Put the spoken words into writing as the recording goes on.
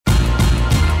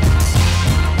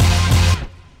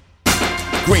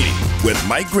Greeny with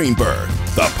Mike Greenberg,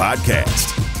 the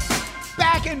podcast.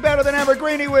 Back and better than ever,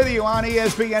 Greeny with you on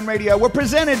ESPN Radio. We're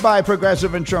presented by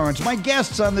Progressive Insurance. My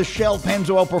guests on the Shell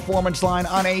Pennzoil Performance Line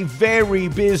on a very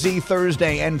busy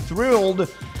Thursday, and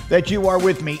thrilled that you are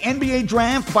with me. NBA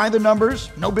draft by the numbers,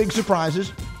 no big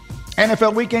surprises.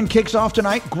 NFL weekend kicks off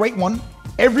tonight, great one.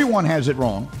 Everyone has it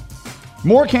wrong.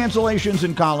 More cancellations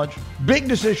in college, big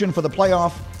decision for the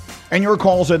playoff, and your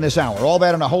calls in this hour. All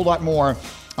that and a whole lot more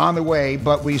on the way,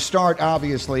 but we start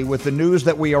obviously with the news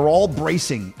that we are all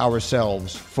bracing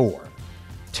ourselves for.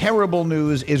 Terrible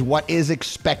news is what is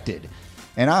expected.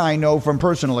 And I know from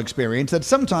personal experience that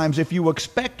sometimes if you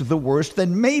expect the worst,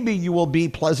 then maybe you will be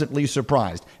pleasantly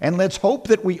surprised. And let's hope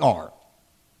that we are.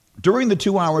 During the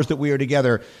 2 hours that we are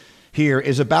together here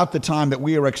is about the time that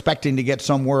we are expecting to get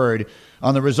some word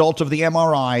on the results of the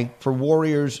MRI for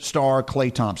Warriors star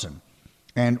Klay Thompson.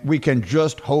 And we can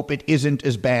just hope it isn't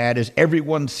as bad as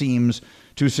everyone seems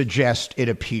to suggest it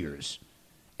appears.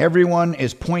 Everyone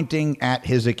is pointing at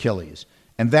his Achilles,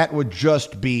 and that would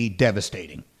just be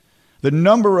devastating. The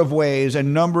number of ways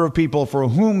and number of people for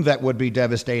whom that would be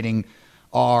devastating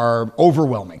are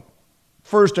overwhelming.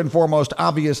 First and foremost,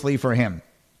 obviously for him.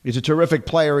 He's a terrific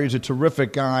player. He's a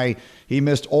terrific guy. He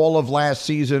missed all of last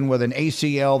season with an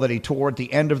ACL that he tore at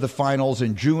the end of the finals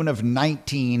in June of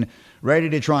 19, ready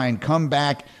to try and come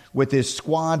back with his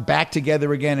squad back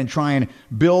together again and try and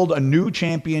build a new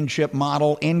championship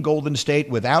model in Golden State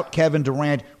without Kevin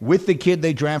Durant, with the kid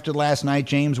they drafted last night,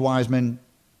 James Wiseman.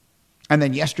 And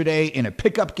then yesterday in a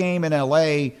pickup game in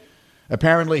L.A.,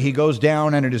 apparently he goes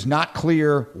down and it is not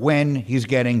clear when he's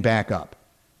getting back up.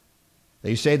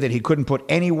 They say that he couldn't put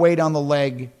any weight on the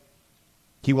leg.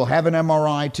 He will have an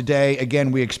MRI today.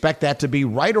 Again, we expect that to be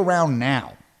right around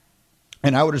now.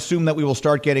 And I would assume that we will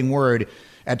start getting word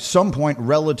at some point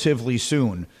relatively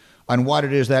soon on what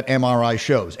it is that MRI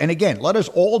shows. And again, let us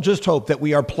all just hope that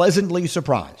we are pleasantly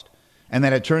surprised and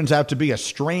that it turns out to be a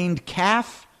strained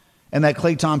calf and that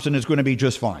Klay Thompson is going to be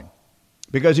just fine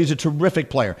because he's a terrific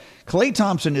player. Klay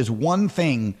Thompson is one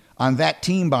thing on that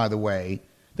team, by the way,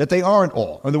 that they aren't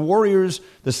all. And the Warriors,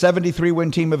 the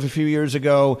 73-win team of a few years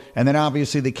ago, and then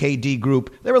obviously the KD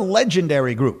group, they're a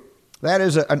legendary group. That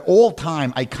is an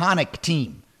all-time iconic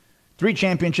team. 3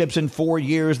 championships in 4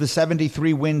 years, the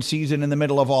 73-win season in the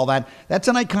middle of all that. That's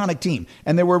an iconic team.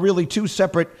 And there were really 2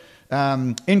 separate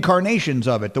incarnations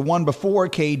of it, the one before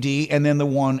KD and then the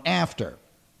one after.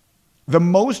 The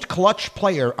most clutch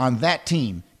player on that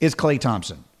team is Klay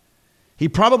Thompson. He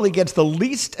probably gets the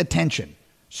least attention,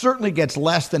 certainly gets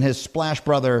less than his splash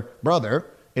brother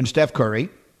in Steph Curry,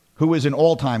 who is an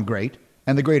all-time great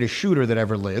and the greatest shooter that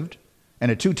ever lived, and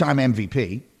a 2-time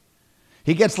MVP.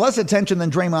 He gets less attention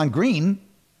than Draymond Green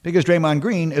because Draymond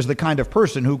Green is the kind of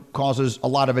person who causes a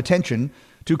lot of attention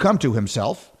to come to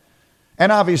himself.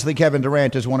 And obviously Kevin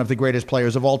Durant is one of the greatest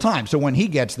players of all time. So when he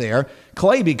gets there,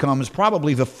 Klay becomes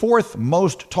probably the 4th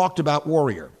most talked about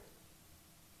Warrior.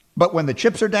 But when the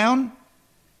chips are down,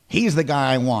 he's the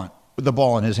guy I want with the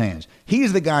ball in his hands.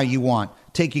 He's the guy you want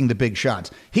taking the big shots.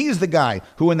 He's the guy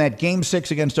who in that Game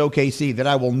 6 against OKC that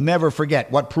I will never forget,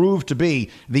 what proved to be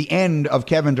the end of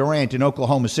Kevin Durant in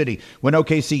Oklahoma City, when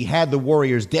OKC had the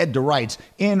Warriors dead to rights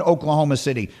in Oklahoma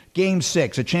City. Game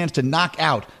 6, a chance to knock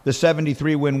out the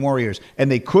 73-win Warriors,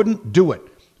 and they couldn't do it.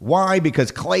 Why?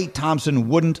 Because Klay Thompson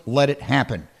wouldn't let it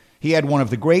happen. He had one of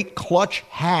the great clutch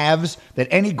halves that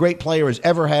any great player has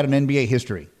ever had in NBA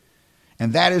history.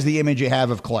 And that is the image you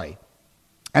have of Klay.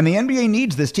 And the NBA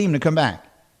needs this team to come back.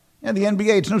 And the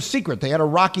NBA, it's no secret, they had a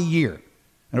rocky year.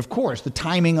 And of course, the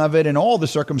timing of it and all the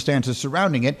circumstances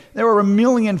surrounding it, there are a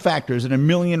million factors and a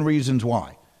million reasons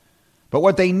why. But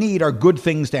what they need are good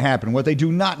things to happen. What they do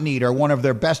not need are one of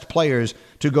their best players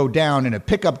to go down in a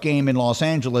pickup game in Los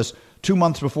Angeles 2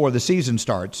 months before the season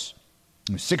starts,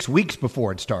 6 weeks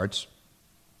before it starts.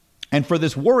 And for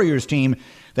this Warriors team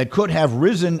that could have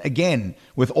risen again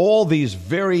with all these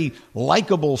very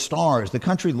likable stars, the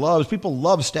country loves, people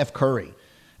love Steph Curry.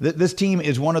 This team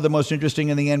is one of the most interesting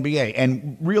in the NBA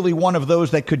and really one of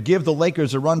those that could give the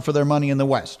Lakers a run for their money in the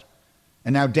West.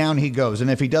 And now down he goes.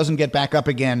 And if he doesn't get back up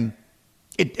again,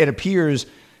 it appears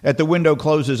that the window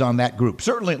closes on that group,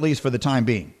 certainly at least for the time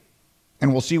being.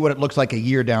 And we'll see what it looks like a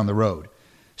year down the road.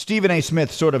 Stephen A.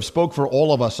 Smith sort of spoke for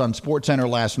all of us on SportsCenter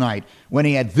last night when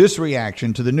he had this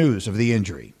reaction to the news of the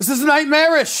injury. This is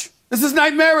nightmarish. This is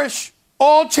nightmarish.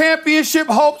 All championship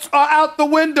hopes are out the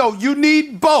window. You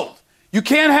need both. You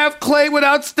can't have Klay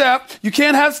without Steph. You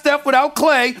can't have Steph without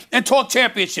Klay and talk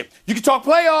championship. You can talk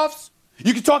playoffs.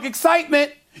 You can talk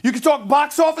excitement. You can talk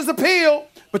box office appeal.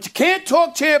 But you can't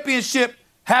talk championship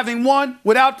having one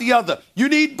without the other. You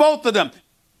need both of them.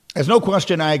 There's no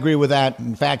question I agree with that.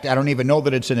 In fact, I don't even know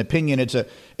that it's an opinion. It's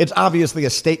obviously a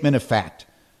statement of fact.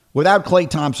 Without Klay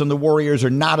Thompson, the Warriors are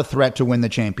not a threat to win the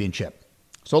championship.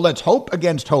 So let's hope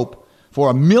against hope for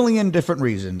a million different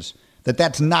reasons that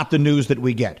that's not the news that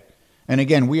we get. And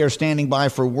again, we are standing by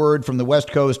for word from the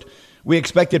West Coast. We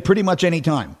expect it pretty much any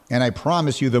time. And I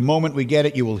promise you, the moment we get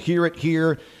it, you will hear it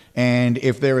here. And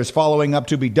if there is following up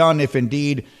to be done, if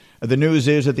indeed the news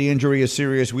is that the injury is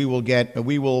serious, we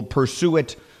will pursue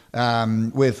it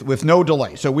with no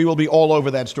delay. So we will be all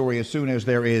over that story as soon as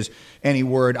there is any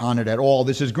word on it at all.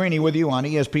 This is Greeny with you on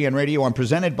ESPN Radio. I'm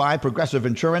presented by Progressive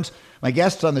Insurance. My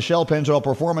guests on the Shell Pennzoil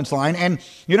Performance Line. And,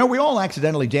 you know, we all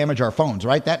accidentally damage our phones,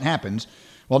 right? That happens.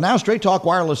 Well, now Straight Talk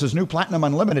Wireless's new Platinum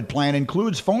Unlimited plan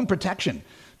includes phone protection.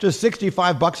 Just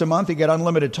 $65 a month. You get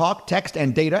unlimited talk, text,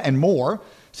 and data, and more.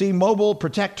 See Mobile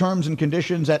Protect terms and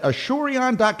conditions at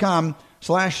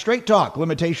Asurion.com/Straight Talk.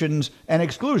 Limitations and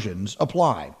exclusions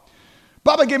apply.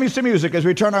 Bubba, give me some music as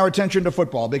we turn our attention to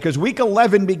football, because Week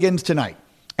 11 begins tonight,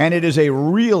 and it is a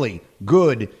really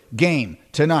good game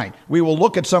tonight. We will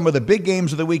look at some of the big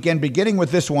games of the weekend, beginning with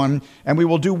this one, and we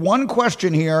will do one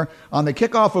question here on the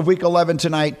kickoff of Week 11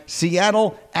 tonight,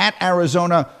 Seattle at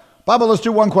Arizona. Bubba, let's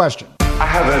do one question. I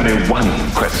have only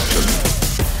one question.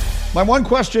 My one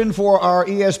question for our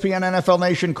ESPN NFL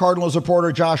Nation Cardinals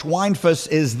reporter Josh Weinfuss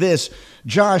is this.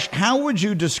 Josh, how would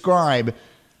you describe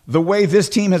the way this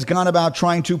team has gone about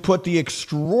trying to put the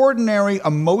extraordinary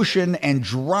emotion and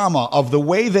drama of the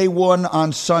way they won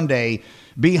on Sunday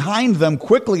behind them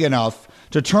quickly enough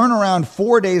to turn around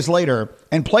 4 days later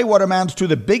and play what amounts to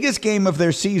the biggest game of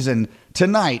their season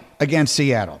tonight against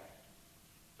Seattle?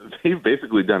 They've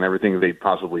basically done everything they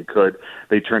possibly could.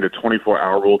 They turned a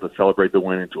 24-hour rule to celebrate the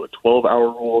win into a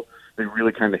 12-hour rule. They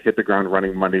really kind of hit the ground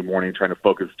running Monday morning, trying to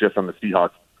focus just on the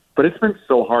Seahawks. But it's been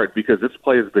so hard because this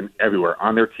play has been everywhere,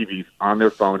 on their TVs, on their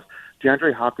phones.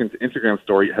 DeAndre Hopkins' Instagram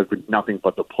story has been nothing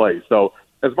but the play. So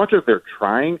as much as they're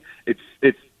trying, it's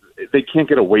they can't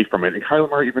get away from it. And Kyler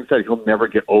Murray even said he'll never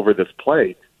get over this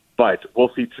play. But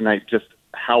we'll see tonight just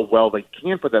how well they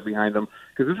can put that behind them,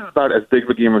 because this is about as big of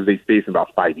a game as they face in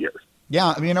about 5 years.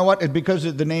 Yeah, you know what? Because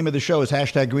the name of the show is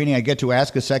 #Greeny, I get to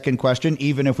ask a second question,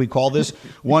 even if we call this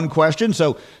one question.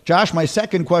 So, Josh, my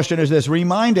second question is this.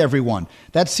 Remind everyone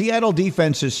that Seattle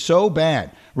defense is so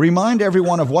bad. Remind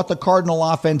everyone of what the Cardinal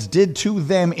offense did to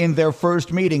them in their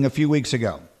first meeting a few weeks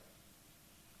ago.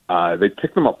 They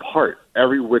picked them apart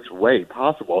every which way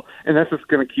possible, and that's just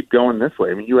going to keep going this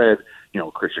way. I mean, you had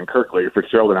Christian Kirk, Larry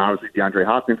Fitzgerald, and obviously DeAndre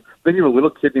Hopkins. Then you have a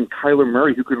little kid named Kyler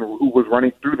Murray who was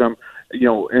running through them,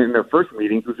 in their first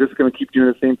meetings, who's just going to keep doing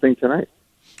the same thing tonight.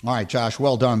 All right, Josh,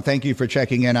 well done. Thank you for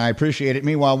checking in. I appreciate it.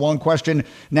 Meanwhile, one question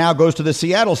now goes to the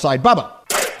Seattle side. Bubba.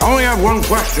 I only have one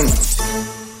question.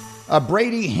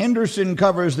 Brady Henderson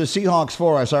covers the Seahawks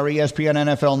for us, our ESPN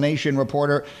NFL Nation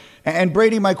reporter. And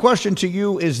Brady, my question to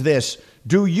you is this.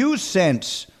 Do you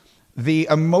sense the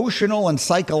emotional and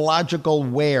psychological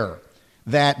wear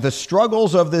that the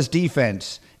struggles of this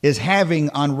defense is having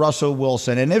on Russell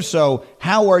Wilson? And if so,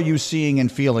 how are you seeing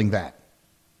and feeling that?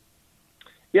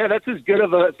 Yeah, that's as good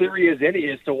of a theory as any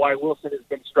as to why Wilson has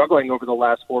been struggling over the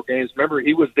last 4 games. Remember,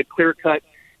 he was the clear-cut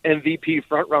MVP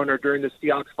frontrunner during the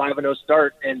Seahawks 5-0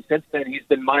 start, and since then he's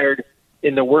been mired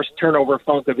in the worst turnover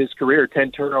funk of his career,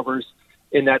 10 turnovers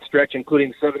in that stretch,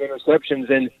 including 7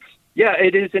 interceptions. And, yeah,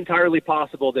 it is entirely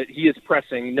possible that he is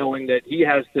pressing, knowing that he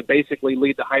has to basically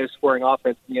lead the highest-scoring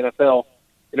offense in the NFL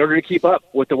in order to keep up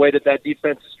with the way that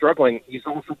defense is struggling. He's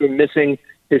also been missing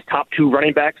his top 2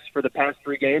 running backs for the past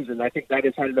 3 games, and I think that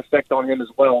has had an effect on him as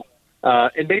well.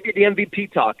 And maybe the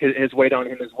MVP talk has weighed on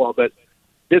him as well. But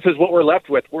this is what we're left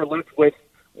with. We're left with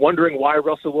wondering why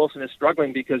Russell Wilson is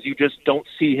struggling, because you just don't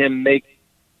see him make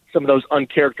some of those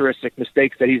uncharacteristic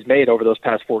mistakes that he's made over those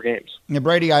past 4 games. Now,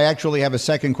 Brady, I actually have a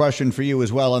second question for you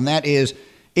as well, and that is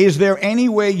there any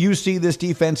way you see this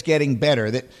defense getting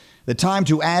better? That the time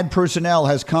to add personnel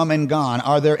has come and gone.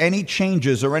 Are there any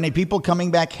changes or any people coming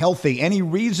back healthy? Any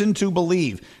reason to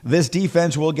believe this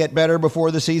defense will get better before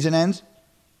the season ends?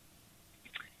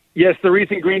 Yes, the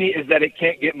reason, Greeny, is that it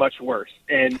can't get much worse.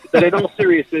 But in all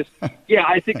seriousness, yeah,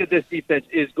 I think that this defense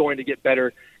is going to get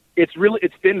better. It's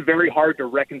been very hard to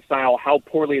reconcile how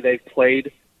poorly they've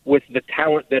played with the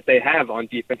talent that they have on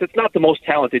defense. It's not the most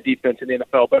talented defense in the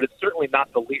NFL, but it's certainly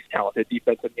not the least talented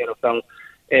defense in the NFL.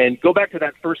 And go back to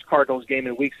that first Cardinals game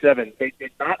in Week 7. They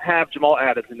did not have Jamal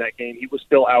Adams in that game. He was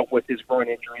still out with his groin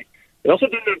injury. They also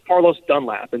didn't have Carlos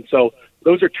Dunlap. And so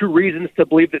those are 2 reasons to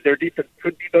believe that their defense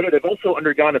could be better. They've also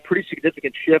undergone a pretty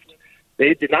significant shift.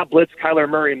 They did not blitz Kyler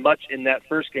Murray much in that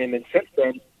first game. And since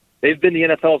then, they've been the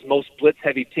NFL's most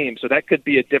blitz-heavy team. So that could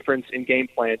be a difference in game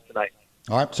plan tonight.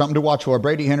 All right, something to watch for.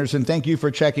 Brady Henderson, thank you for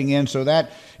checking in. So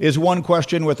that is one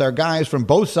question with our guys from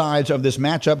both sides of this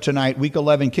matchup tonight, Week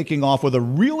 11 kicking off with a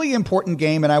really important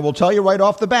game. And I will tell you right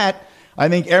off the bat, I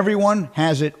think everyone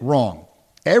has it wrong.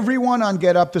 Everyone on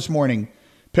Get Up this morning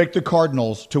picked the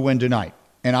Cardinals to win tonight.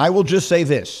 And I will just say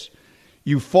this.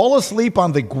 You fall asleep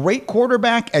on the great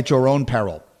quarterback at your own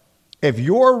peril. If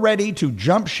you're ready to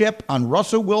jump ship on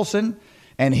Russell Wilson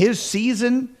and his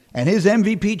season and his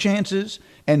MVP chances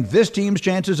and this team's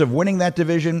chances of winning that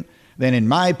division, then in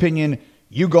my opinion,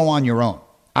 you go on your own.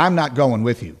 I'm not going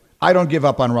with you. I don't give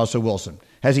up on Russell Wilson.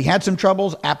 Has he had some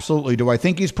troubles? Absolutely. Do I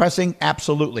think he's pressing?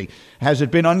 Absolutely. Has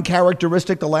it been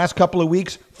uncharacteristic the last couple of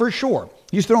weeks? For sure.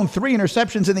 He's thrown 3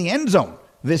 interceptions in the end zone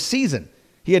this season.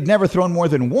 He had never thrown more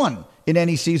than 1 in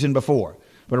any season before.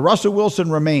 But Russell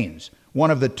Wilson remains one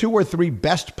of the 2 or 3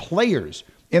 best players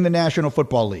in the National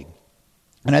Football League.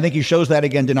 And I think he shows that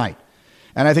again tonight.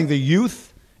 And I think the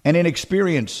youth and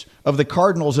inexperience of the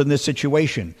Cardinals in this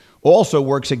situation also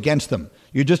works against them.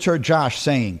 You just heard Josh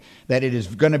saying that it is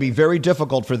going to be very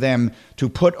difficult for them to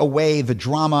put away the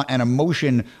drama and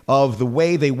emotion of the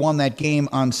way they won that game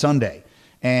on Sunday.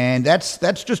 And that's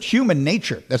just human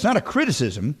nature. That's not a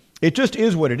criticism. It just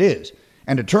is what it is.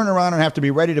 And to turn around and have to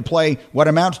be ready to play what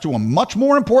amounts to a much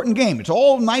more important game. It's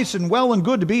all nice and well and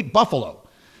good to beat Buffalo,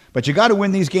 but you got to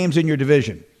win these games in your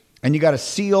division. And you got to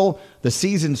seal the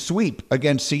season sweep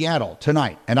against Seattle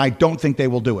tonight. And I don't think they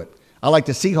will do it. I like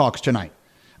the Seahawks tonight.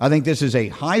 I think this is a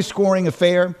high-scoring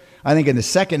affair. I think in the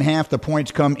second half, the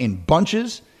points come in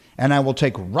bunches. And I will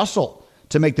take Russell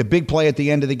to make the big play at the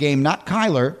end of the game, not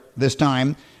Kyler this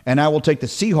time. And I will take the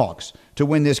Seahawks to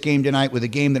win this game tonight with a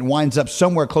game that winds up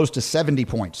somewhere close to 70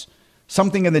 points.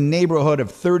 Something in the neighborhood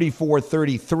of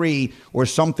 34-33 or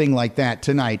something like that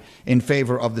tonight in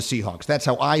favor of the Seahawks. That's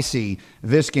how I see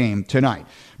this game tonight.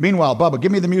 Meanwhile, Bubba,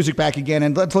 give me the music back again,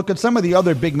 and let's look at some of the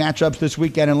other big matchups this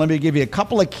weekend, and let me give you a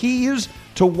couple of keys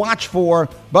to watch for.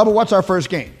 Bubba, what's our first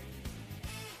game?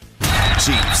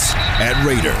 Chiefs at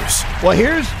Raiders. Well,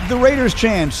 here's the Raiders'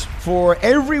 chance for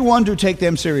everyone to take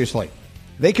them seriously.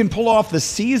 They can pull off the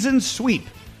season sweep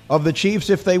of the Chiefs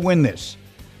if they win this.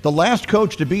 The last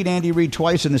coach to beat Andy Reid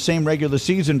twice in the same regular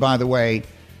season, by the way,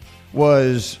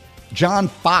 was John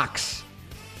Fox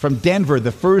from Denver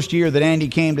the first year that Andy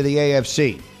came to the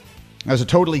AFC. That was a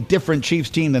totally different Chiefs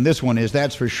team than this one is,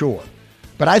 that's for sure.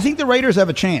 But I think the Raiders have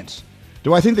a chance.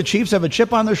 Do I think the Chiefs have a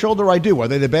chip on their shoulder? I do. Are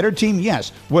they the better team?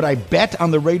 Yes. Would I bet on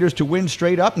the Raiders to win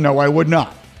straight up? No, I would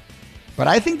not. But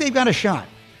I think they've got a shot.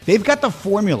 They've got the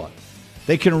formula.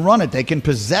 They can run it. They can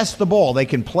possess the ball. They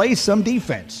can play some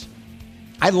defense.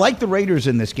 I like the Raiders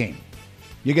in this game.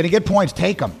 You're going to get points,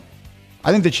 take them.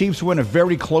 I think the Chiefs win a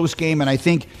very close game, and I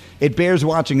think it bears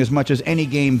watching as much as any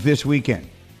game this weekend.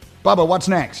 Bubba, what's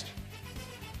next?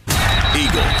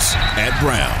 Eagles at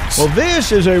Browns. Well,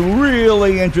 this is a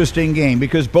really interesting game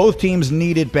because both teams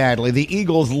need it badly. The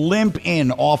Eagles limp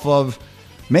in off of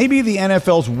maybe the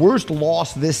NFL's worst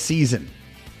loss this season.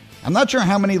 I'm not sure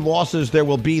how many losses there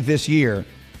will be this year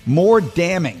more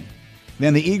damning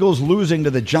than the Eagles losing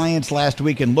to the Giants last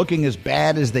week and looking as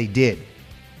bad as they did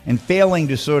and failing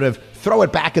to sort of throw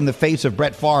it back in the face of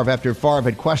Brett Favre after Favre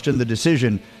had questioned the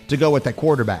decision to go with that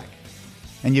quarterback.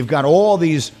 And you've got all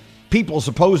these people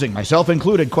supposing, myself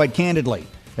included quite candidly,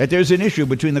 that there's an issue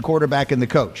between the quarterback and the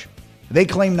coach. They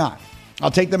claim not.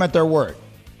 I'll take them at their word.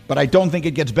 But I don't think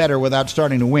it gets better without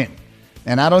starting to win.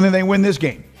 And I don't think they win this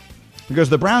game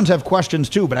because the Browns have questions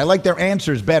too, but I like their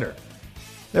answers better.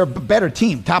 They're a better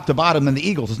team, top to bottom, than the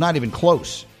Eagles. It's not even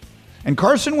close. And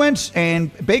Carson Wentz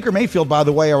and Baker Mayfield, by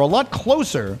the way, are a lot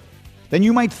closer than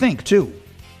you might think, too.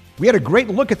 We had a great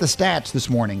look at the stats this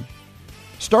morning.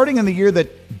 Starting in the year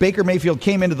that Baker Mayfield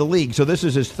came into the league, so this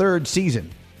is his 3rd season.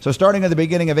 So starting at the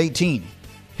beginning of 18.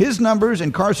 His numbers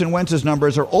and Carson Wentz's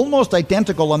numbers are almost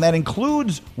identical, and that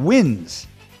includes wins.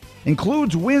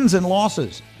 Includes wins and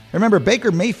losses. Remember,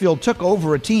 Baker Mayfield took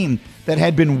over a team that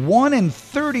had been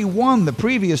 1-31 the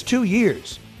previous 2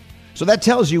 years. So that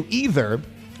tells you either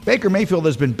Baker Mayfield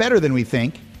has been better than we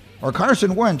think, or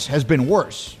Carson Wentz has been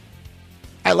worse.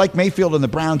 I like Mayfield and the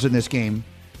Browns in this game.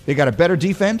 They got a better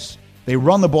defense. They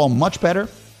run the ball much better.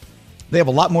 They have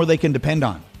a lot more they can depend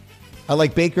on. I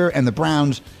like Baker and the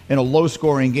Browns in a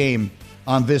low-scoring game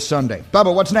on this Sunday.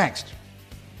 Bubba, what's next?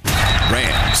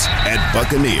 Rams at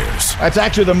Buccaneers. That's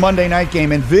actually the Monday night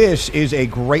game, and this is a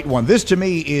great one. This, to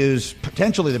me, is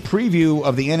potentially the preview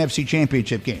of the NFC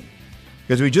Championship game.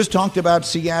 Because we just talked about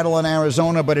Seattle and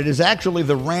Arizona, but it is actually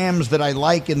the Rams that I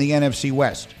like in the NFC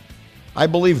West. I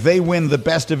believe they win the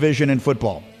best division in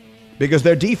football because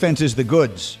their defense is the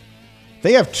goods.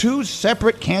 They have 2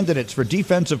 separate candidates for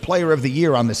Defensive Player of the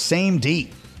Year on the same D.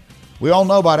 We all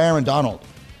know about Aaron Donald.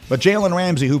 But Jalen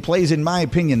Ramsey, who plays, in my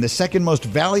opinion, the second most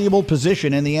valuable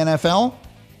position in the NFL,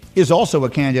 is also a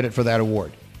candidate for that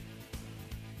award.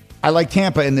 I like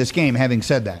Tampa in this game, having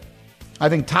said that. I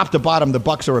think top to bottom, the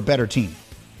Bucs are a better team.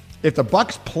 If the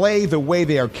Bucs play the way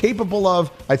they are capable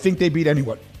of, I think they beat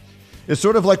anyone. It's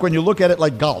sort of like when you look at it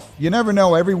like golf. You never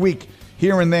know every week,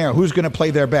 here and there, who's going to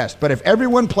play their best. But if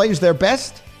everyone plays their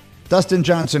best, Dustin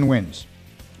Johnson wins.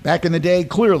 Back in the day,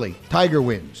 clearly, Tiger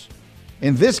wins.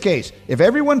 In this case, if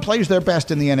everyone plays their best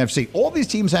in the NFC, all these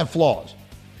teams have flaws.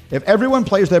 If everyone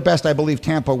plays their best, I believe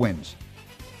Tampa wins.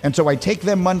 And so I take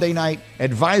them Monday night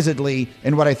advisedly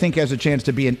in what I think has a chance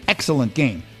to be an excellent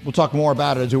game. We'll talk more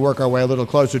about it as we work our way a little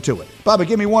closer to it. Bubba,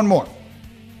 give me one more.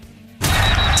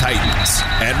 Titans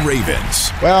and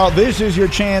Ravens. Well, this is your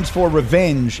chance for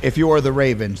revenge if you are the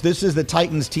Ravens. This is the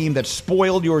Titans team that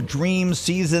spoiled your dream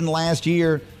season last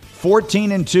year.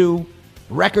 14-2,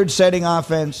 record-setting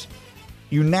offense,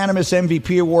 unanimous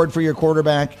MVP award for your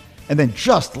quarterback, and then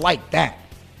just like that,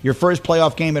 your first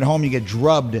playoff game at home, you get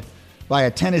drubbed by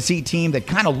a Tennessee team that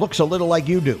kind of looks a little like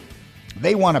you do.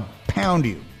 They want to pound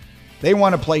you. They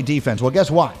want to play defense. Well, guess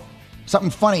what?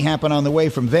 Something funny happened on the way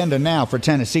from then to now for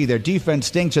Tennessee. Their defense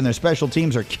stinks and their special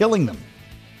teams are killing them.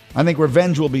 I think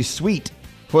revenge will be sweet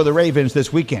for the Ravens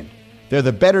this weekend. They're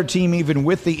the better team even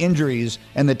with the injuries,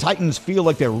 and the Titans feel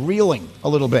like they're reeling a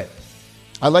little bit.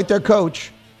 I like their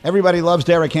coach. Everybody loves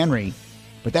Derrick Henry,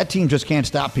 but that team just can't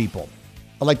stop people.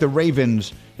 I like the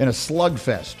Ravens in a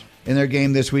slugfest in their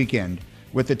game this weekend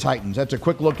with the Titans. That's a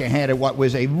quick look ahead at what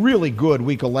was a really good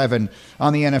Week 11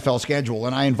 on the NFL schedule,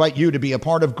 and I invite you to be a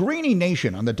part of Greeny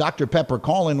Nation on the Dr. Pepper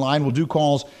call-in line. We'll do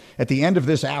calls at the end of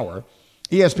this hour.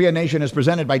 ESPN Nation is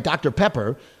presented by Dr.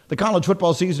 Pepper. The college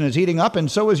football season is heating up,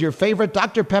 and so is your favorite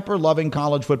Dr. Pepper-loving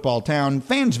college football town,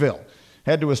 Fansville.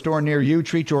 Head to a store near you.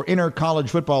 Treat your inner college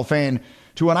football fan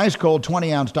to an ice-cold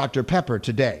 20-ounce Dr. Pepper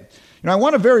today. I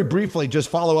want to very briefly just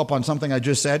follow up on something I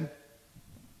just said.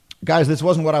 Guys, this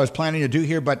wasn't what I was planning to do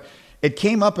here, but it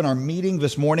came up in our meeting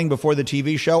this morning before the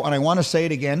TV show, and I want to say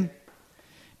it again.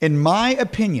 In my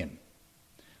opinion,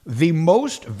 the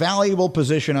most valuable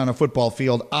position on a football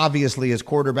field, obviously, is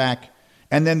quarterback,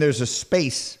 and then there's a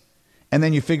space, and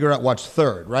then you figure out what's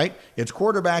third, right? It's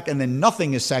quarterback, and then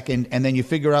nothing is second, and then you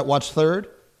figure out what's third.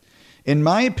 In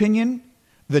my opinion,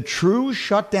 the true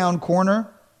shutdown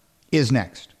corner is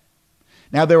next.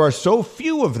 Now, there are so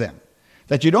few of them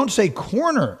that you don't say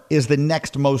corner is the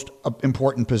next most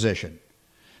important position,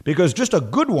 because just a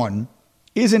good one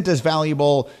isn't as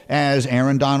valuable as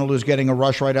Aaron Donald who's getting a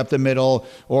rush right up the middle,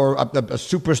 or a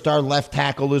superstar left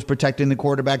tackle who's protecting the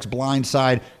quarterback's blind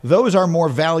side. Those are more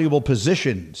valuable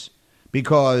positions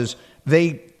because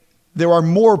there are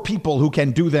more people who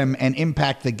can do them and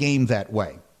impact the game that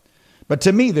way. But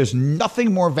to me, there's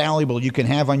nothing more valuable you can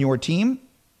have on your team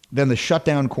than the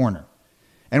shutdown corner.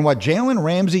 And what Jalen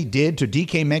Ramsey did to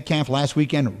DK Metcalf last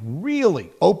weekend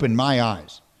really opened my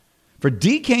eyes. For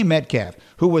DK Metcalf,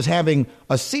 who was having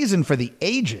a season for the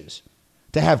ages,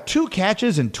 to have 2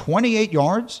 catches and 28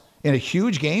 yards in a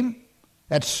huge game,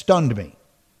 that stunned me.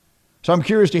 So I'm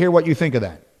curious to hear what you think of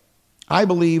that. I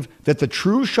believe that the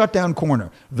true shutdown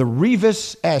corner, the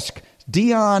Revis-esque,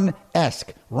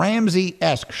 Dion-esque,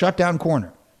 Ramsey-esque shutdown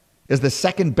corner, is the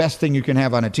second best thing you can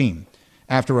have on a team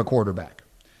after a quarterback.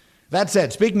 That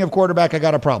said, speaking of quarterback, I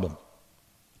got a problem.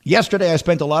 Yesterday, I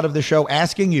spent a lot of the show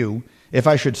asking you if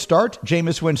I should start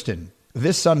Jameis Winston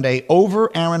this Sunday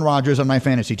over Aaron Rodgers on my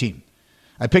fantasy team.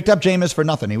 I picked up Jameis for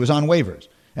nothing. He was on waivers.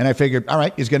 And I figured, all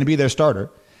right, he's going to be their starter.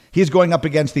 He's going up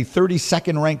against the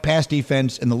 32nd ranked pass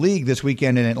defense in the league this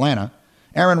weekend in Atlanta.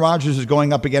 Aaron Rodgers is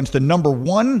going up against the number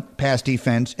 1 pass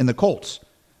defense in the Colts.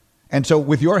 And so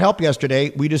with your help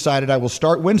yesterday, we decided I will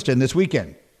start Winston this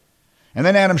weekend. And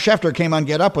then Adam Schefter came on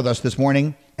Get Up with us this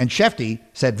morning, and Shefty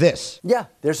said this. Yeah,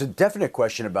 there's a definite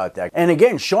question about that. And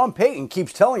again, Sean Payton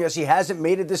keeps telling us he hasn't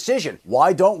made a decision.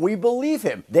 Why don't we believe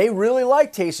him? They really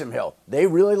like Taysom Hill. They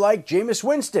really like Jameis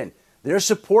Winston. There's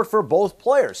support for both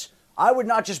players. I would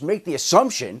not just make the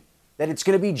assumption that it's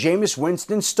going to be Jameis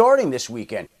Winston starting this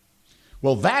weekend.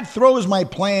 Well, that throws my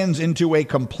plans into a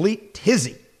complete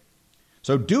tizzy.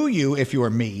 So do you, if you're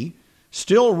me,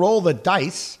 still roll the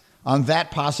dice on that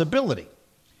possibility?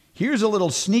 Here's a little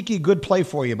sneaky good play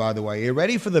for you, by the way. Are you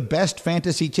ready for the best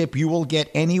fantasy tip you will get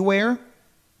anywhere?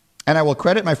 And I will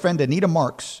credit my friend Anita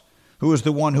Marks, who is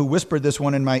the one who whispered this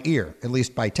one in my ear, at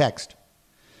least by text.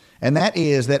 And that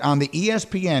is that on the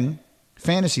ESPN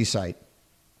fantasy site,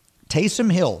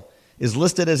 Taysom Hill is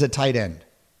listed as a tight end.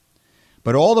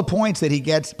 But all the points that he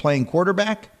gets playing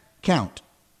quarterback count.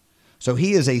 So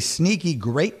he is a sneaky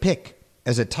great pick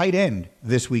as a tight end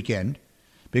this weekend,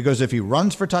 Because if he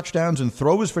runs for touchdowns and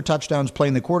throws for touchdowns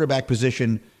playing the quarterback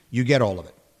position, you get all of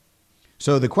it.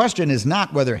 So the question is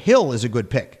not whether Hill is a good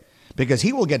pick, because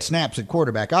he will get snaps at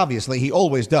quarterback. Obviously, he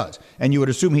always does. And you would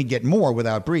assume he'd get more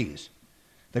without Breeze.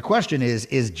 The question is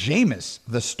Jameis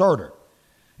the starter?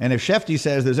 And if Shefty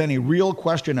says there's any real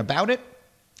question about it,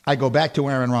 I go back to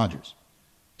Aaron Rodgers.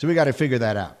 So we got to figure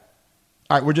that out.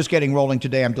 All right, we're just getting rolling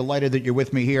today. I'm delighted that you're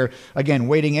with me here. Again,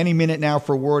 waiting any minute now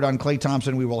for word on Klay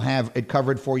Thompson. We will have it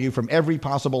covered for you from every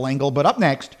possible angle. But up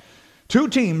next, two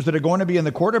teams that are going to be in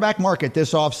the quarterback market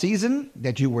this offseason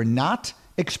that you were not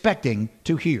expecting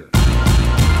to hear.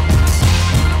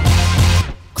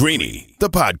 Greeny, the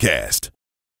podcast.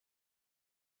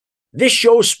 This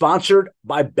show is sponsored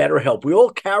by BetterHelp. We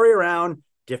all carry around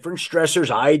different stressors.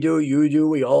 I do, you do,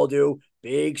 we all do.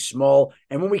 Big, small,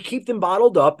 and when we keep them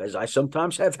bottled up, as I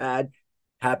sometimes have had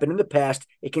happen in the past,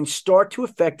 it can start to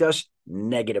affect us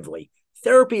negatively.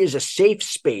 Therapy is a safe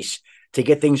space to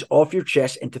get things off your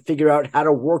chest and to figure out how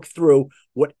to work through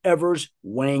whatever's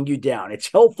weighing you down.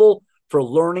 It's helpful for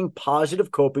learning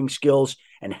positive coping skills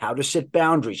and how to set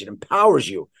boundaries. It empowers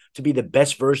you to be the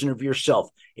best version of yourself.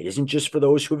 It isn't just for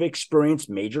those who have experienced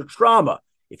major trauma.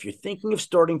 If you're thinking of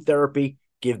starting therapy,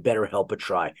 give BetterHelp a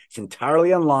try. It's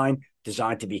entirely online,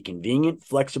 designed to be convenient,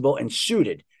 flexible, and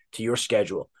suited to your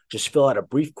schedule. Just fill out a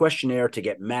brief questionnaire to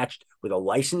get matched with a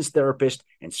licensed therapist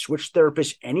and switch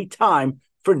therapists anytime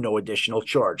for no additional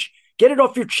charge. Get it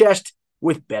off your chest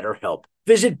with BetterHelp.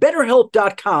 Visit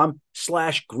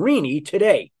BetterHelp.com/Greeny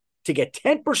today to get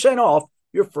 10% off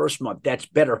your first month. That's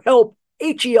BetterHelp,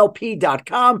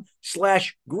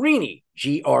 HELP.com/Greeny,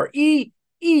 GREENY.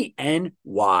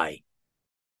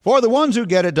 For the ones who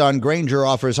get it done, Grainger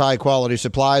offers high-quality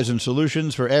supplies and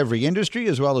solutions for every industry,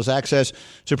 as well as access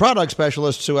to product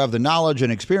specialists who have the knowledge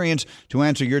and experience to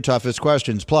answer your toughest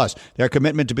questions. Plus, their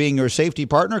commitment to being your safety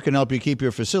partner can help you keep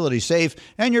your facility safe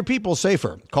and your people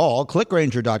safer. Call,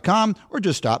 clickgrainger.com, or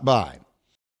just stop by.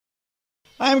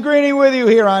 I'm Greeny with you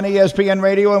here on ESPN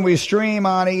Radio, and we stream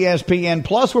on ESPN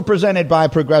Plus. We're presented by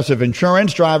Progressive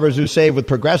Insurance. Drivers who save with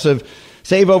Progressive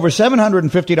save over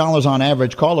 $750 on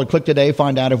average. Call or click today.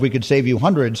 Find out if we could save you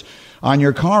hundreds on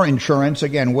your car insurance.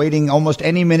 Again, waiting almost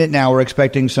any minute now. We're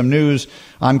expecting some news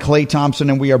on Klay Thompson,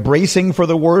 and we are bracing for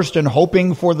the worst and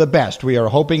hoping for the best. We are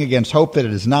hoping against hope that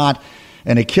it is not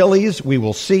an Achilles. We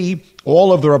will see.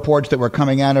 All of the reports that were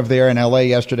coming out of there in L.A.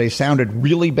 yesterday sounded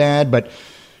really bad, but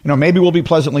maybe we'll be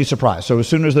pleasantly surprised. So as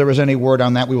soon as there is any word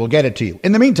on that, we will get it to you.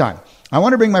 In the meantime, I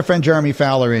want to bring my friend Jeremy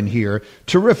Fowler in here,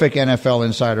 terrific NFL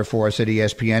insider for us at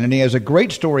ESPN, and he has a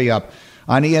great story up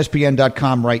on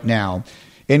ESPN.com right now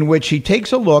in which he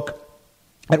takes a look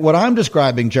at what I'm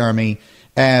describing, Jeremy,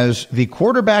 as the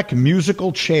quarterback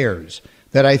musical chairs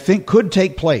that I think could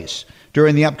take place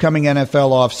during the upcoming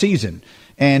NFL offseason.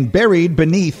 And buried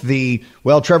beneath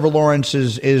Trevor Lawrence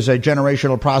is a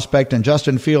generational prospect and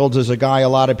Justin Fields is a guy a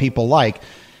lot of people like.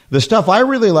 The stuff I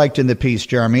really liked in the piece,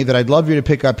 Jeremy, that I'd love you to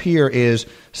pick up here is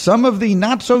some of the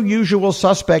not-so-usual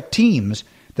suspect teams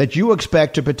that you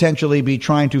expect to potentially be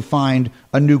trying to find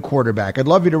a new quarterback. I'd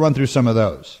love you to run through some of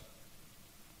those.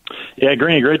 Yeah,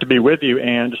 Greeny, great to be with you.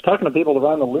 And just talking to people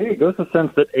around the league, there's a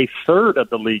sense that a third of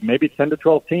the league, maybe 10 to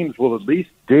 12 teams, will at least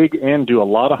dig in, do a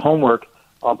lot of homework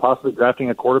on possibly drafting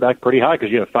a quarterback pretty high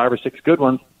because you have 5 or 6 good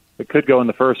ones that could go in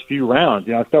the first few rounds.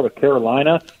 I start with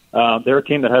Carolina. They're a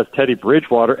team that has Teddy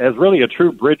Bridgewater as really a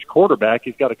true bridge quarterback.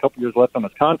 He's got a couple years left on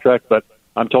his contract, but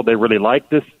I'm told they really like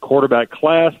this quarterback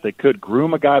class. They could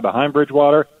groom a guy behind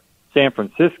Bridgewater. San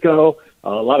Francisco,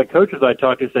 a lot of coaches I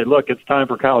talk to say, look, it's time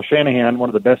for Kyle Shanahan, one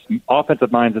of the best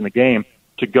offensive minds in the game,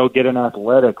 to go get an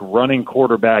athletic running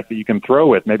quarterback that you can throw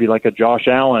with, maybe like a Josh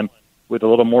Allen with a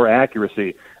little more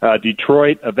accuracy.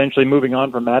 Detroit eventually moving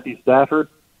on from Matthew Stafford,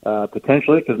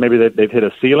 potentially, because maybe they've hit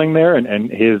a ceiling there,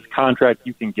 and his contract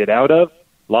you can get out of.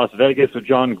 Las Vegas with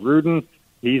John Gruden,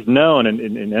 he's known in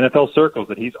NFL circles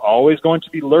that he's always going to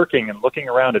be lurking and looking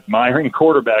around, admiring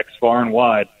quarterbacks far and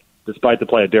wide, despite the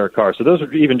play of Derek Carr. So those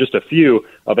are even just a few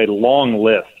of a long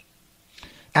list.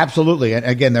 Absolutely. And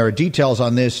again, there are details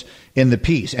on this in the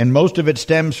piece, and most of it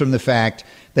stems from the fact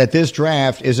that this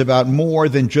draft is about more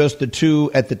than just the two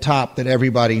at the top that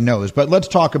everybody knows. But let's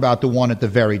talk about the one at the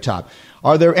very top.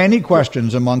 Are there any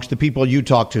questions amongst the people you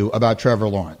talk to about Trevor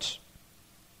Lawrence?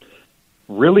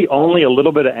 Really only a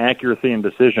little bit of accuracy and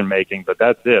decision-making, but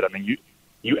that's it. I mean,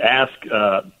 you ask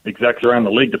execs around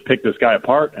the league to pick this guy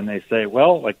apart, and they say,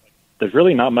 well, there's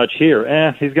really not much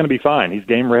here. He's going to be fine. He's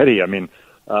game ready. I mean,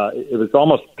 it was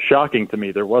almost shocking to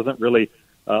me. There wasn't really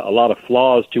a lot of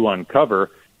flaws to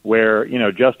uncover where,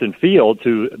 Justin Fields,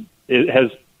 who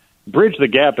has bridge the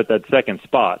gap at that second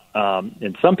spot.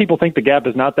 And some people think the gap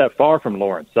is not that far from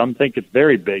Lawrence. Some think it's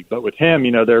very big. But with him,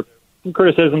 there are some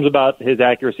criticisms about his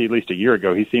accuracy at least a year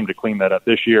ago. He seemed to clean that up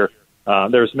this year.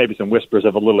 There's maybe some whispers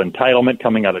of a little entitlement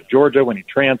coming out of Georgia when he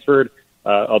transferred,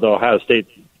 although Ohio State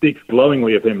speaks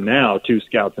glowingly of him now to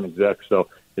scouts and execs. So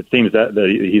it seems that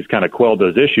he's kind of quelled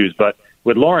those issues. But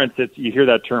with Lawrence, you hear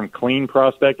that term clean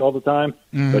prospect all the time,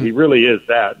 but he really is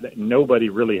that. Nobody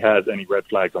really has any red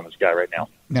flags on this guy right now.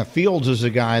 Now, Fields is a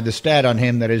guy, the stat on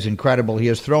him that is incredible. He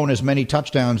has thrown as many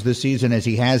touchdowns this season as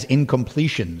he has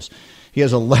incompletions. He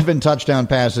has 11 touchdown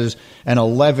passes and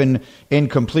 11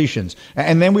 incompletions.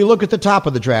 And then we look at the top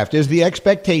of the draft. Is the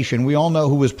expectation, we all know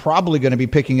who is probably going to be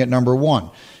picking at number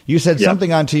 1. You said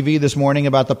something on TV this morning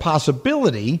about the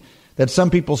possibility that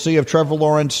some people see of Trevor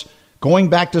Lawrence going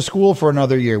back to school for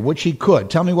another year, which he could.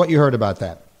 Tell me what you heard about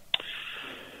that.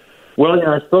 Well,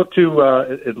 I spoke to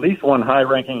at least one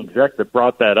high-ranking exec that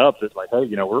brought that up. It's like, hey,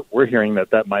 we're hearing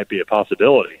that might be a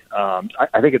possibility.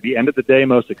 I think at the end of the day,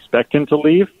 most expect him to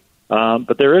leave.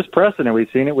 But there is precedent.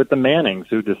 We've seen it with the Mannings,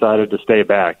 who decided to stay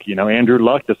back. Andrew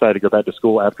Luck decided to go back to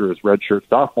school after his redshirt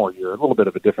sophomore year. A little bit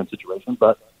of a different situation,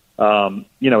 but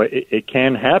it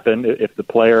can happen if the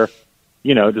player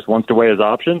just wants to weigh his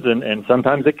options, and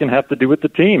sometimes it can have to do with the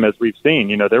team, as we've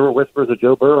seen. There were whispers of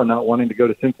Joe Burrow not wanting to go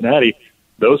to Cincinnati.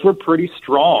 Those were pretty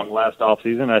strong last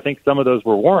offseason. I think some of those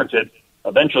were warranted.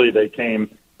 Eventually they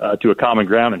came to a common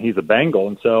ground, and he's a Bengal.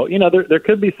 And so, there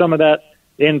could be some of that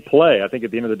in play. I think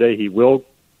at the end of the day he will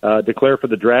declare for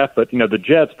the draft. But, the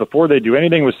Jets, before they do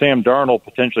anything with Sam Darnold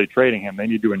potentially trading him, they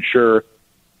need to ensure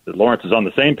that Lawrence is on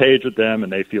the same page with them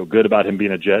and they feel good about him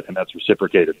being a Jet, and that's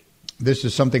reciprocated. This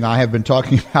is something I have been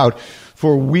talking about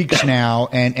for weeks now,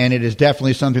 and it is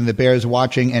definitely something that bears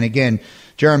watching. And again,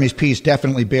 Jeremy's piece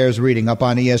definitely bears reading up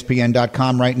on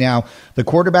ESPN.com right now. The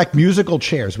quarterback musical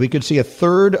chairs. We could see a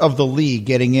third of the league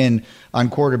getting in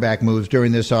on quarterback moves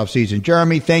during this offseason.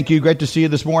 Jeremy, thank you. Great to see you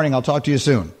this morning. I'll talk to you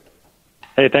soon.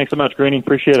 Hey, thanks so much, Greeny.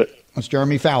 Appreciate it. That's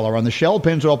Jeremy Fowler on the Shell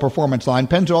Pennzoil Performance Line.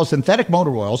 Pennzoil synthetic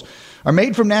motor oils are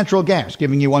made from natural gas,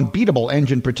 giving you unbeatable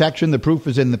engine protection. The proof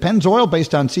is in the Pennzoil,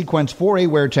 based on Sequence 4A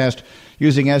wear test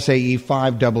using SAE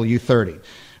 5W30.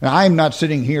 Now, I'm not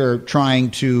sitting here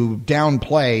trying to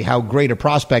downplay how great a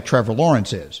prospect Trevor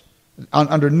Lawrence is.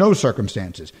 Under no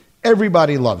circumstances.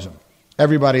 Everybody loves him.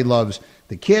 Everybody loves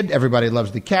the kid. Everybody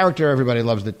loves the character. Everybody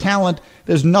loves the talent.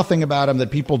 There's nothing about him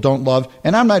that people don't love,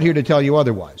 and I'm not here to tell you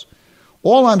otherwise.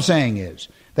 All I'm saying is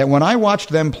that when I watched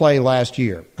them play last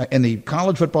year in the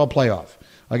college football playoff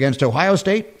against Ohio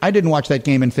State, I didn't watch that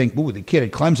game and think, ooh, the kid at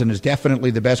Clemson is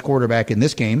definitely the best quarterback in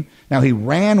this game. Now, he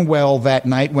ran well that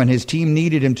night when his team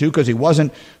needed him to, because he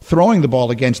wasn't throwing the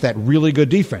ball against that really good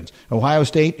defense. Ohio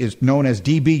State is known as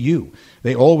DBU.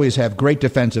 They always have great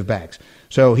defensive backs.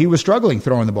 So he was struggling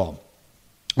throwing the ball.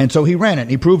 And so he ran it.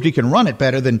 He proved he can run it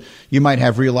better than you might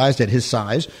have realized at his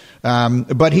size.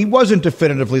 But he wasn't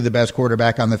definitively the best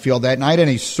quarterback on the field that night, and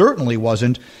he certainly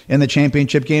wasn't in the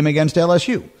championship game against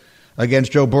LSU,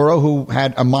 against Joe Burrow, who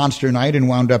had a monster night and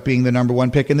wound up being the number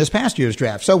 1 pick in this past year's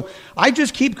draft. So I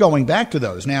just keep going back to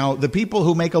those. Now, the people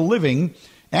who make a living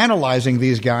analyzing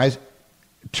these guys,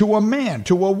 to a man,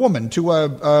 to a woman, to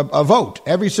a vote,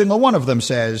 every single one of them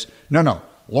says, no,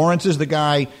 Lawrence is the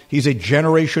guy. He's a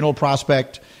generational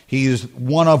prospect. He's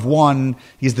one of one.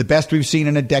 He's the best we've seen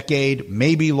in a decade,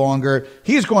 maybe longer.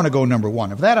 He's going to go number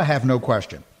 1. Of that, I have no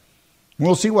question.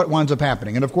 We'll see what winds up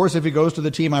happening. And, of course, if he goes to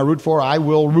the team I root for, I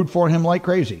will root for him like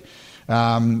crazy.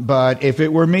 But if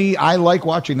it were me, I like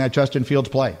watching that Justin Fields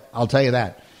play. I'll tell you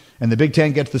that. And the Big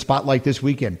Ten gets the spotlight this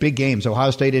weekend. Big games,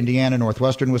 Ohio State, Indiana,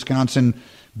 Northwestern, Wisconsin.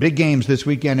 Big games this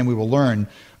weekend, and we will learn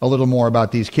a little more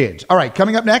about these kids. All right,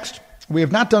 coming up next, we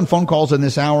have not done phone calls in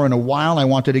this hour in a while. I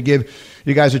wanted to give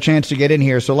you guys a chance to get in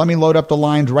here. So let me load up the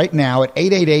lines right now at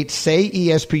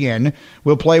 888-SAY-ESPN.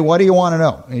 We'll play What Do You Want to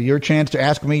Know? Your chance to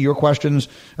ask me your questions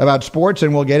about sports,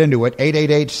 and we'll get into it.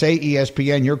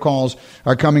 888-SAY-ESPN. Your calls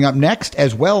are coming up next,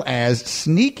 as well as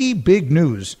sneaky big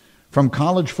news from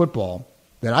college football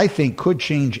that I think could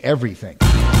change everything.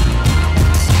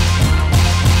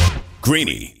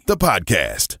 Greeny, the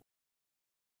podcast.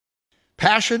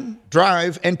 Passion,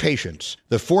 drive, and patience.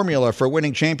 The formula for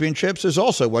winning championships is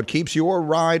also what keeps your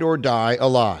ride or die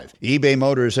alive. eBay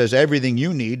Motors has everything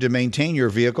you need to maintain your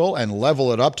vehicle and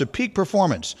level it up to peak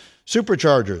performance.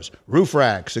 Superchargers, roof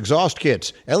racks, exhaust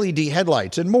kits, LED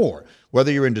headlights, and more.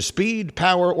 Whether you're into speed,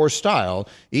 power, or style,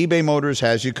 eBay Motors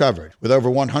has you covered. With over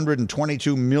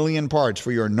 122 million parts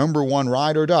for your number 1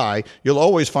 ride or die, you'll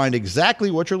always find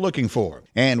exactly what you're looking for.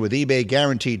 And with eBay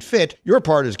Guaranteed Fit, your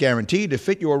part is guaranteed to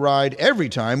fit your ride every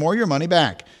time or your money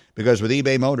back. Because with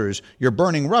eBay Motors, you're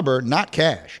burning rubber, not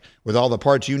cash. With all the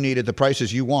parts you need at the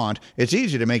prices you want, it's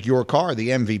easy to make your car the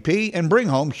MVP and bring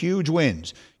home huge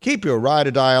wins. Keep your ride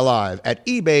or die alive at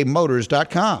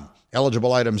ebaymotors.com.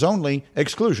 Eligible items only.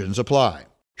 Exclusions apply.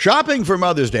 Shopping for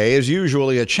Mother's Day is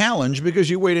usually a challenge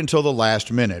because you wait until the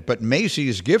last minute, but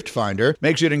Macy's Gift Finder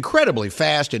makes it incredibly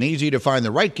fast and easy to find the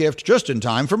right gift just in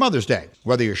time for Mother's Day.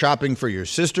 Whether you're shopping for your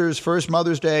sister's first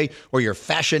Mother's Day or your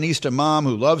fashionista mom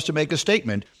who loves to make a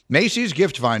statement, Macy's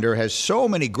Gift Finder has so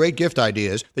many great gift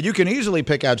ideas that you can easily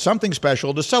pick out something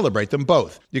special to celebrate them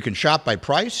both. You can shop by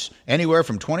price, anywhere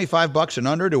from $25 and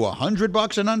under to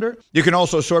 $100 and under. You can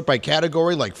also sort by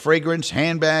category like fragrance,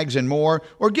 handbags, and more,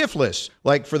 or gift lists,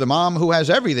 like for the mom who has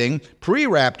everything,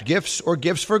 pre-wrapped gifts or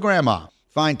gifts for grandma.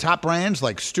 Find top brands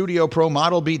like Studio Pro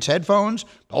Model Beats headphones,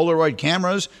 Polaroid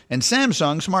cameras, and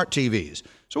Samsung smart TVs.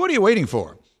 So what are you waiting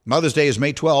for? Mother's Day is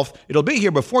May 12th. It'll be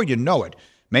here before you know it.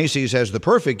 Macy's has the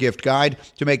perfect gift guide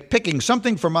to make picking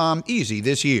something for mom easy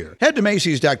this year. Head to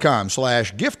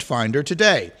Macys.com/gift finder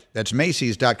today. That's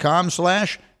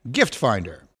Macys.com/gift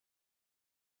finder.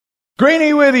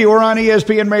 Greeny with you. We're on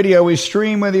ESPN Radio. We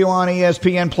stream with you on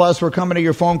ESPN Plus. We're coming to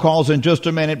your phone calls in just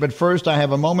a minute. But first, I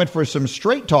have a moment for some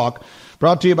Straight Talk,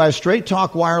 brought to you by Straight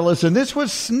Talk Wireless. And this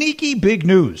was sneaky big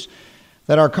news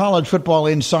that our college football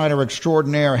insider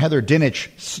extraordinaire, Heather Dinich,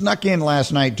 snuck in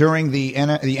last night during the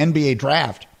NBA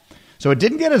draft. So it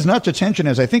didn't get as much attention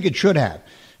as I think it should have.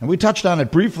 And we touched on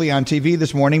it briefly on TV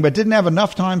this morning, but didn't have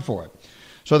enough time for it.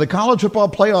 So the College Football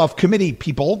Playoff Committee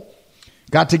people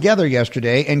got together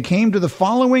yesterday and came to the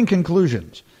following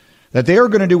conclusions: that they are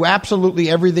going to do absolutely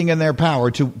everything in their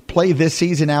power to play this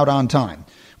season out on time,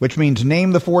 which means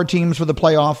name the 4 teams for the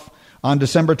playoff on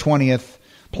December 20th,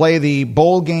 play the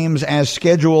bowl games as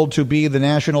scheduled to be the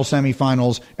national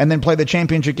semifinals, and then play the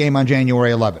championship game on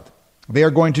January 11th. They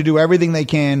are going to do everything they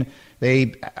can.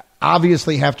 They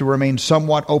obviously have to remain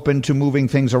somewhat open to moving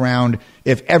things around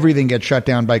if everything gets shut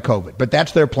down by COVID. But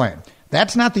that's their plan.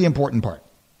 That's not the important part.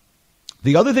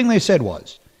 The other thing they said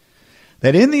was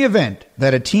that in the event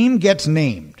that a team gets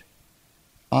named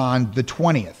on the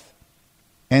 20th,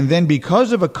 and then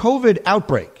because of a COVID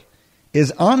outbreak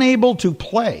is unable to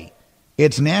play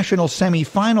its national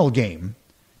semifinal game,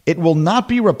 it will not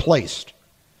be replaced.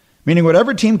 Meaning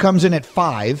whatever team comes in at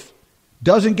 5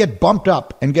 doesn't get bumped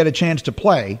up and get a chance to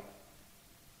play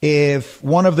if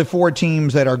one of the 4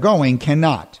 teams that are going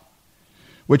cannot,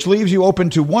 which leaves you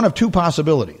open to one of 2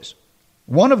 possibilities.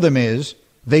 One of them is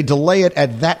they delay it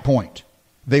at that point.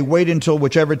 They wait until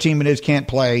whichever team it is can't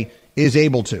play is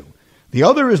able to. The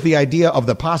other is the idea of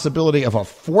the possibility of a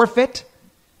forfeit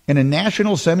in a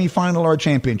national semifinal or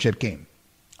championship game.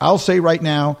 I'll say right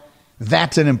now,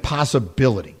 that's an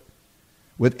impossibility.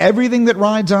 With everything that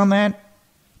rides on that,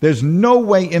 there's no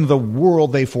way in the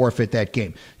world they forfeit that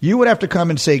game. You would have to come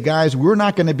and say, guys, we're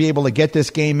not going to be able to get this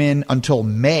game in until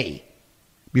May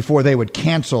before they would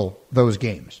cancel those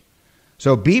games.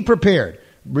 So be prepared.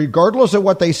 Regardless of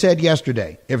what they said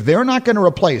yesterday, if they're not going to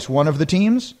replace one of the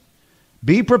teams,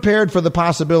 be prepared for the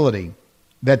possibility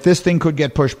that this thing could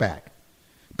get pushed back.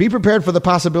 Be prepared for the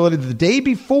possibility that the day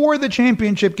before the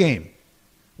championship game,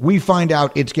 we find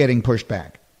out it's getting pushed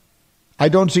back. I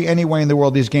don't see any way in the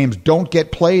world these games don't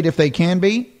get played if they can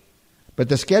be. But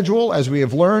the schedule, as we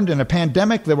have learned in a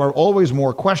pandemic, there are always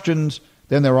more questions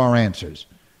than there are answers.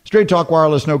 Straight Talk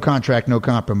Wireless, no contract, no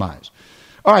compromise.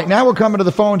 All right, now we're coming to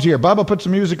the phones here. Bubba, put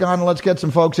some music on and let's get some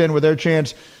folks in with their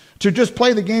chance to just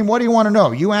play the game. What do you want to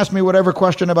know? You ask me whatever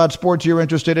question about sports you're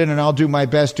interested in, and I'll do my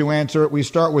best to answer it. We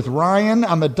start with Ryan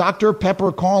on the Dr.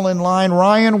 Pepper call-in line.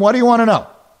 Ryan, what do you want to know?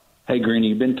 Hey, Greeny,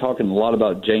 you've been talking a lot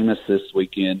about Jameis this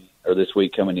week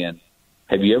coming in.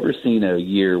 Have you ever seen a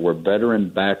year where veteran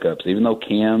backups, even though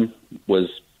Cam was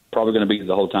probably going to be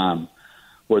the whole time,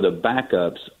 where the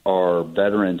backups are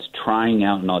veterans trying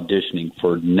out and auditioning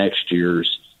for next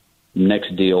year's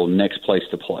next deal, next place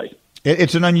to play?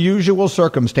 It's an unusual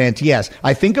circumstance, yes.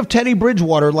 I think of Teddy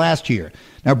Bridgewater last year.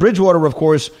 Now, Bridgewater, of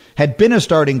course, had been a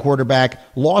starting quarterback,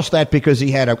 lost that because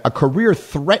he had a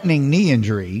career-threatening knee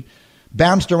injury,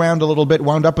 bounced around a little bit,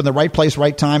 wound up in the right place,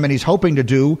 right time, and he's hoping to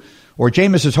do, or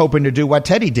Jameis is hoping to do what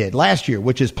Teddy did last year,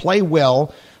 which is play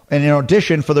well and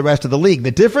audition for the rest of the league.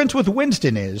 The difference with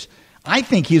Winston is I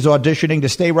think he's auditioning to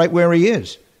stay right where he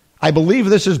is. I believe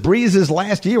this is Breeze's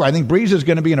last year. I think Breeze is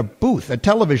going to be in a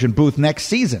television booth next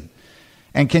season.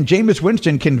 And can Jameis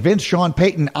Winston convince Sean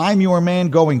Payton, I'm your man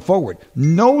going forward?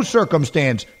 No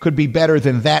circumstance could be better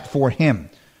than that for him.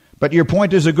 But your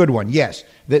point is a good one. Yes,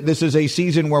 this is a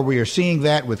season where we are seeing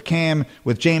that with Cam,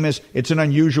 with Jameis. It's an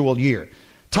unusual year.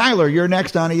 Tyler, you're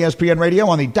next on ESPN Radio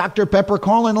on the Dr. Pepper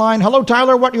call-in line. Hello,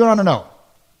 Tyler. What do you want to know?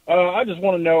 I just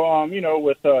want to know,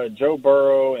 with Joe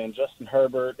Burrow and Justin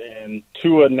Herbert and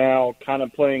Tua now kind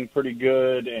of playing pretty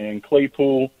good, and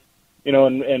Claypool,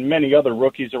 and many other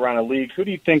rookies around the league, who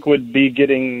do you think would be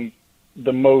getting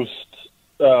the most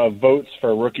votes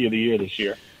for Rookie of the Year this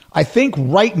year? I think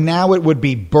right now it would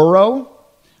be Burrow.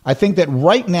 I think that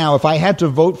right now, if I had to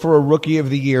vote for a Rookie of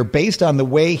the Year based on the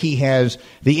way he has,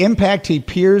 the impact he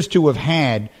appears to have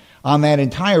had on that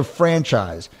entire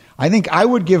franchise, I think I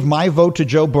would give my vote to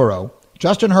Joe Burrow.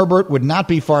 Justin Herbert would not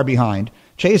be far behind.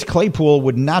 Chase Claypool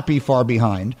would not be far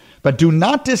behind. But do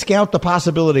not discount the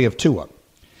possibility of Tua.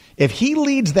 If he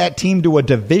leads that team to a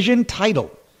division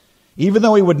title, even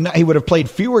though he would have played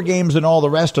fewer games than all the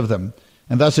rest of them,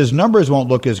 and thus his numbers won't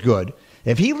look as good,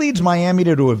 if he leads Miami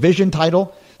to a division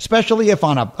title, especially if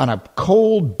on a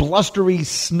cold, blustery,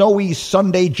 snowy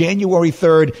Sunday, January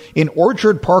 3rd in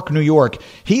Orchard Park, New York,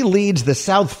 he leads the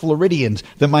South Floridians,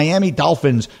 the Miami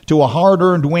Dolphins, to a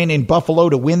hard-earned win in Buffalo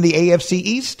to win the AFC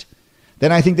East,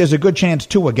 then I think there's a good chance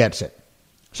Tua gets it.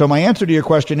 So my answer to your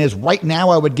question is, right now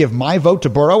I would give my vote to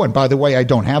Burrow, and by the way, I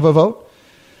don't have a vote.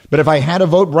 But if I had a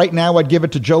vote right now, I'd give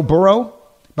it to Joe Burrow,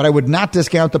 but I would not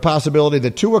discount the possibility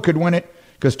that Tua could win it,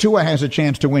 because Tua has a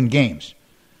chance to win games.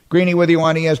 Greeny with you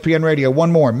on ESPN Radio.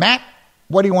 One more. Matt,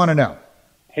 what do you want to know?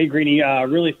 Hey, Greeny,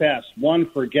 really fast. One,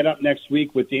 for Get Up next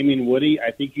week with Damien Woody,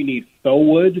 I think you need faux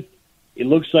wood. It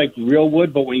looks like real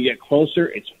wood, but when you get closer,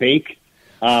 it's fake.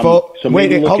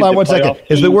 Wait, hold on one second.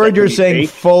 Is the word you're saying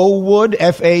faux wood,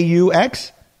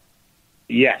 F-A-U-X?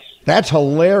 Yes. That's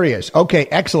hilarious. Okay,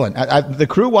 excellent. The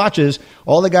crew watches.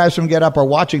 All the guys from Get Up are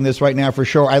watching this right now for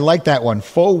sure. I like that one.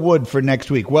 Faux wood for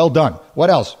next week. Well done. What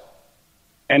else?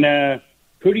 And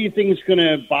who do you think is going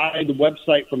to buy the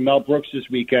website from Mel Brooks this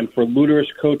weekend for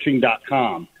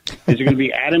ludicrouscoaching.com? Is it going to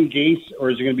be Adam Gase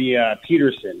or is it going to be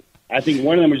Peterson? I think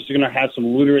one of them is going to have some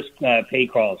ludicrous pay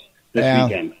calls this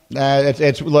weekend.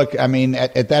 Look, I mean,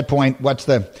 at that point,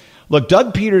 look,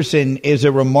 Doug Peterson is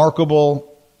a remarkable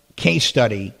case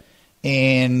study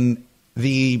in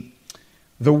the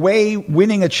way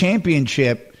winning a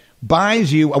championship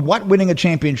buys you, what winning a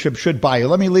championship should buy you.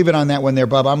 Let me leave it on that one there,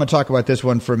 Bubba. I'm going to talk about this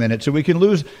one for a minute so we can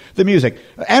lose the music.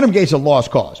 Adam Gase is a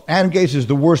lost cause. Adam Gase is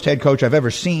the worst head coach I've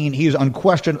ever seen. He's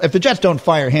unquestioned. If the Jets don't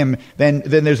fire him, then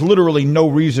there's literally no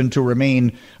reason to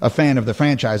remain a fan of the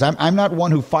franchise. I'm not one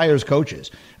who fires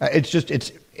coaches. It's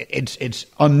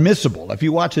unmissable. If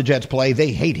you watch the Jets play,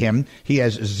 they hate him. He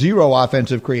has zero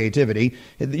offensive creativity.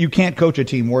 You can't coach a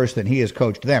team worse than he has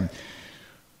coached them.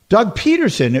 Doug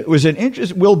Peterson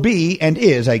will be and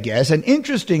is, I guess, an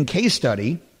interesting case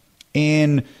study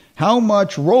in how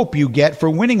much rope you get for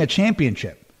winning a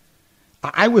championship.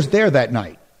 I was there that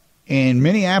night in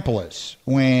Minneapolis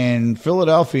when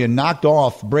Philadelphia knocked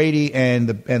off Brady and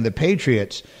the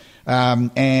Patriots,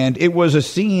 and it was a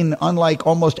scene unlike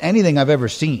almost anything I've ever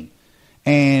seen.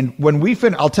 And when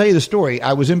I'll tell you the story.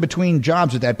 I was in between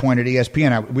jobs at that point at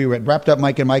ESPN. We were wrapped up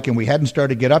Mike and Mike, and we hadn't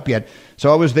started Get Up yet.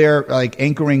 So I was there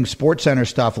anchoring SportsCenter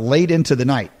stuff late into the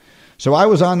night. So I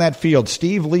was on that field.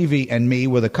 Steve Levy and me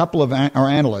with a couple of our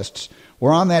analysts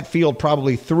were on that field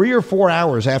probably 3 or 4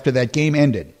 hours after that game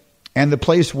ended. And the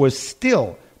place was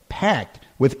still packed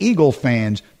with Eagle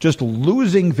fans just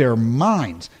losing their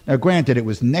minds. Now, granted, it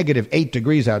was negative 8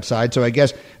 degrees outside, so I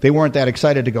guess they weren't that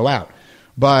excited to go out.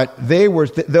 But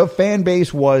the fan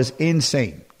base was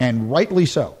insane, and rightly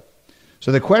so.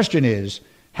 So the question is,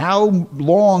 how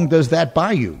long does that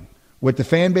buy you with the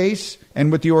fan base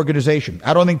and with the organization?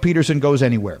 I don't think Peterson goes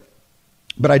anywhere.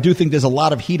 But I do think there's a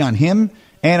lot of heat on him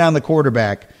and on the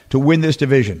quarterback to win this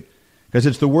division, because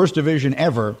it's the worst division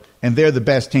ever, and they're the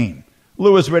best team.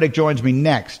 Louis Riddick joins me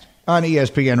next on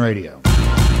ESPN Radio.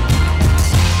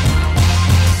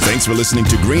 Thanks for listening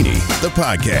to Greeny, the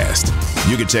podcast.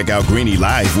 You can check out Greeny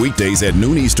live weekdays at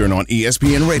noon Eastern on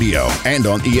ESPN Radio and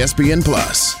on ESPN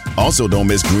Plus. Also, don't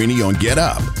miss Greeny on Get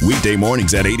Up, weekday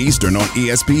mornings at 8 Eastern on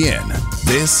ESPN.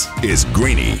 This is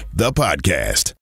Greeny, the podcast.